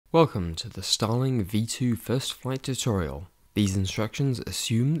Welcome to the Starling V2 first flight tutorial. These instructions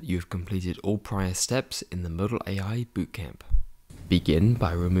assume that you have completed all prior steps in the ModalAI Bootcamp. Begin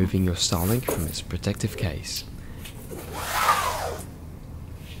by removing your Starling from its protective case.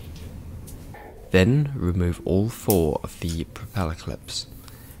 Then remove all 4 of the propeller clips.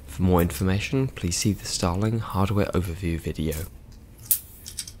 For more information, please see the Starling hardware overview video.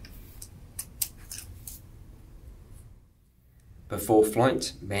 Before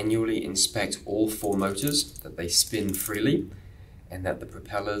flight, manually inspect all 4 motors, that they spin freely and that the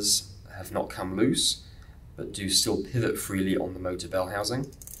propellers have not come loose, but do still pivot freely on the motor bell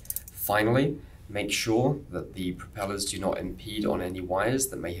housing. Finally, make sure that the propellers do not impede on any wires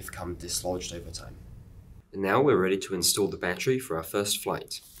that may have come dislodged over time. And now we're ready to install the battery for our first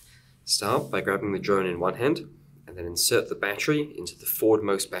flight. Start by grabbing the drone in one hand and then insert the battery into the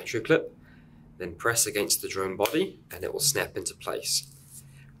forwardmost battery clip. Then press against the drone body and it will snap into place.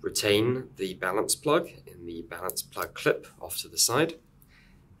 Retain the balance plug in the balance plug clip off to the side.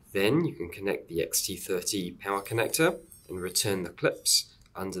 Then you can connect the XT30 power connector and return the clips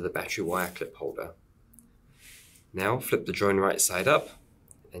under the battery wire clip holder. Now flip the drone right side up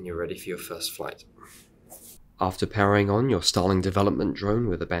and you're ready for your first flight. After powering on your Starling development drone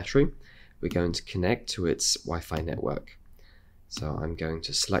with a battery, we're going to connect to its Wi-Fi network. So I'm going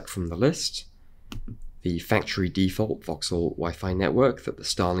to select from the list the factory default VOXL Wi-Fi network that the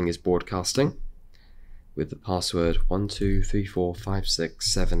Starling is broadcasting with the password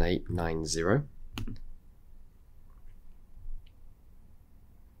 1234567890.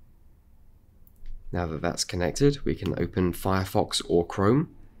 Now that that's connected, we can open Firefox or Chrome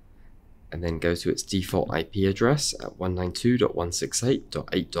and then go to its default IP address at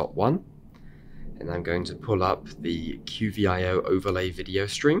 192.168.8.1, and I'm going to pull up the QVIO overlay video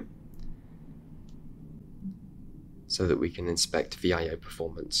stream so that we can inspect VIO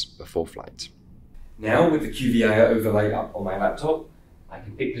performance before flight. Now with the QVIO overlay up on my laptop, I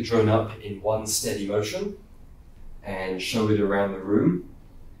can pick the drone up in one steady motion and show it around the room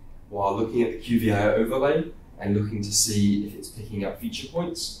while looking at the QVIO overlay and looking to see if it's picking up feature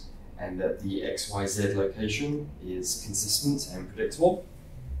points and that the XYZ location is consistent and predictable.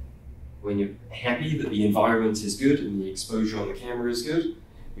 When you're happy that the environment is good and the exposure on the camera is good,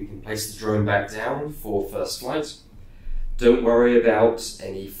 we can place the drone back down for first flight. Don't worry about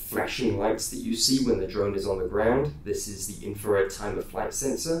any flashing lights that you see when the drone is on the ground. This is the infrared time of flight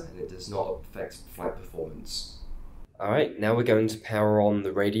sensor and it does not affect flight performance. Alright, now we're going to power on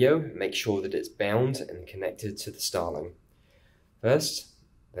the radio, make sure that it's bound and connected to the Starling. First,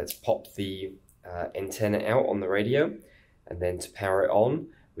 let's pop the antenna out on the radio, and then to power it on,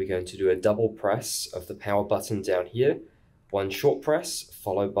 we're going to do a double press of the power button down here, one short press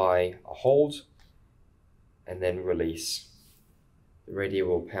followed by a hold, and then release. The radio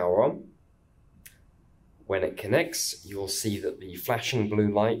will power on. When it connects, you'll see that the flashing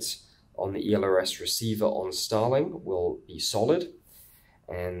blue light on the ELRS receiver on Starling will be solid,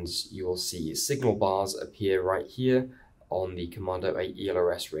 and you will see signal bars appear right here on the Commando 8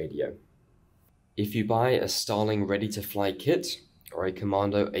 ELRS radio. If you buy a Starling ready-to-fly kit or a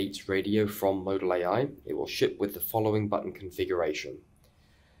Commando 8 radio from ModalAI, it will ship with the following button configuration.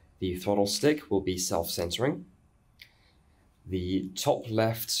 The throttle stick will be self-centering. The top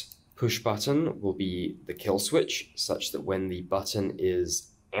left push button will be the kill switch, such that when the button is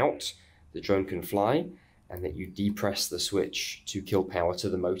out, the drone can fly, and that you depress the switch to kill power to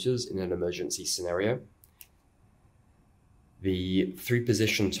the motors in an emergency scenario. The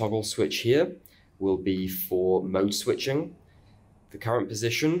 3-position toggle switch here will be for mode switching. The current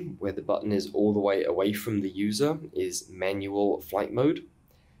position, where the button is all the way away from the user, is manual flight mode.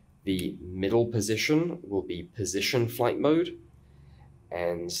 The middle position will be position flight mode,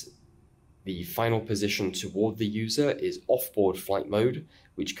 and the final position toward the user is offboard flight mode,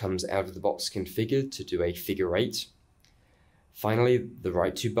 which comes out of the box configured to do a figure 8. Finally, the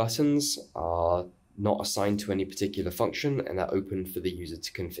right 2 buttons are not assigned to any particular function and are open for the user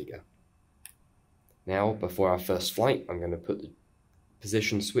to configure. Now, before our first flight, I'm going to put the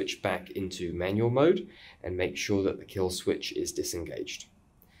position switch back into manual mode and make sure that the kill switch is disengaged.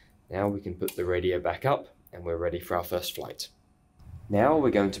 Now we can put the radio back up and we're ready for our first flight. Now we're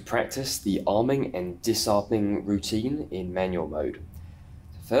going to practice the arming and disarming routine in manual mode.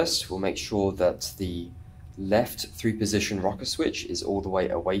 First, we'll make sure that the left 3-position rocker switch is all the way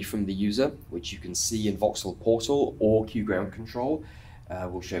away from the user, which you can see in VOXL Portal or Q Ground Control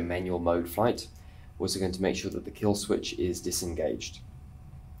will show manual mode flight. We're also going to make sure that the kill switch is disengaged.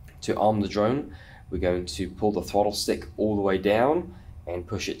 To arm the drone, we're going to pull the throttle stick all the way down and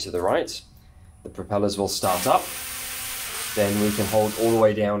push it to the right. The propellers will start up Then we can hold all the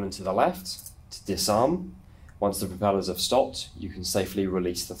way down and to the left to disarm. Once the propellers have stopped, you can safely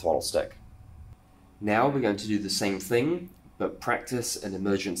release the throttle stick. Now we're going to do the same thing, but practice an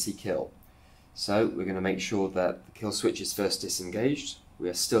emergency kill. So we're going to make sure that the kill switch is first disengaged. We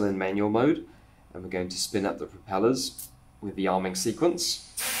are still in manual mode, and we're going to spin up the propellers with the arming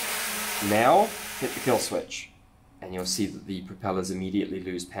sequence. Now hit the kill switch, and you'll see that the propellers immediately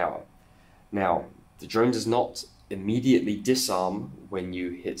lose power. Now, the drone does not immediately disarm when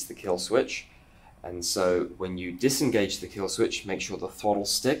you hit the kill switch, and so when you disengage the kill switch, make sure the throttle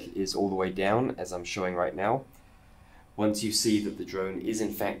stick is all the way down, as I'm showing right now. Once you see that the drone is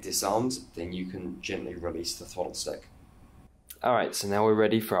in fact disarmed, then you can gently release the throttle stick. Alright, so now we're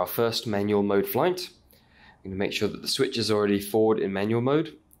ready for our first manual mode flight. I'm going to make sure that the switch is already forward in manual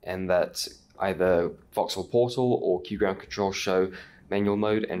mode, and that either VOXL portal or Q ground control show manual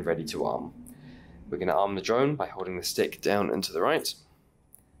mode and ready to arm. We're going to arm the drone by holding the stick down and to the right.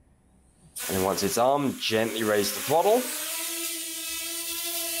 And then once it's armed, gently raise the throttle.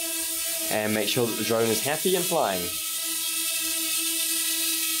 And make sure that the drone is happy and flying.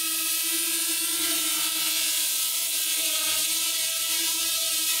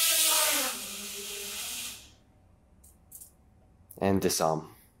 And disarm.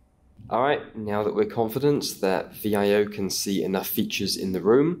 Alright, now that we're confident that VIO can see enough features in the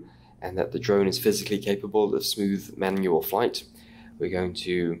room and that the drone is physically capable of smooth manual flight, we're going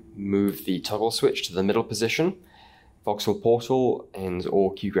to move the toggle switch to the middle position. VOXL portal and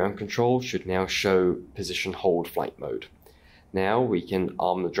or Q ground control should now show position hold flight mode. Now we can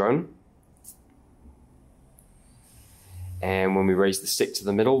arm the drone. And when we raise the stick to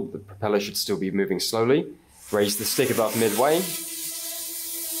the middle, the propeller should still be moving slowly. Raise the stick above midway,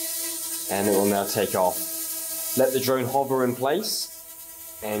 and it will now take off. Let the drone hover in place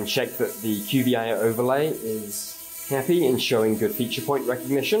and check that the QVIO overlay is happy and showing good feature point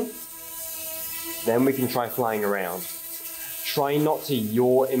recognition. Then we can try flying around. Try not to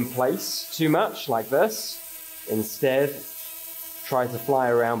yaw in place too much like this. Instead, try to fly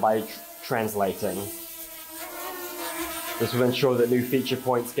around by translating. This will ensure that new feature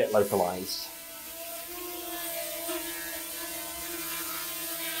points get localized.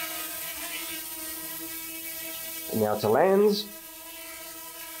 And now to land,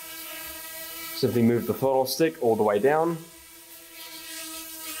 simply move the throttle stick all the way down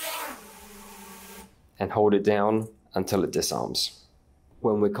and hold it down until it disarms.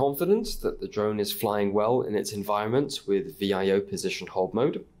 When we're confident that the drone is flying well in its environment with VIO position hold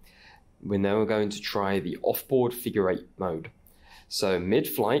mode, we're now going to try the off-board figure 8 mode. So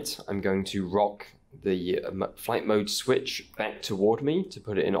mid-flight, I'm going to rock the flight mode switch back toward me to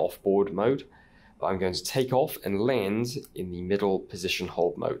put it in off-board mode. But I'm going to take off and land in the middle position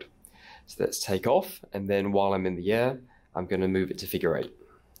hold mode. So let's take off, and then while I'm in the air, I'm going to move it to figure 8.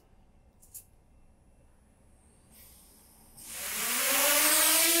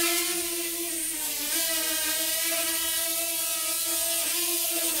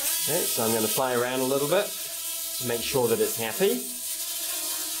 Okay, so I'm going to fly around a little bit to make sure that it's happy.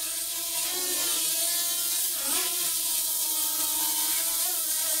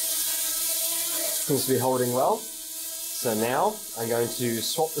 Seems to be holding well. So now I'm going to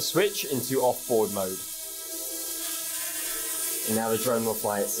swap the switch into off-board mode. And now the drone will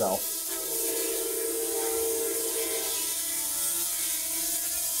fly itself.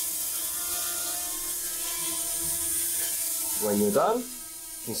 When you're done,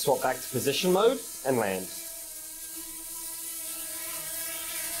 you can swap back to position mode and land.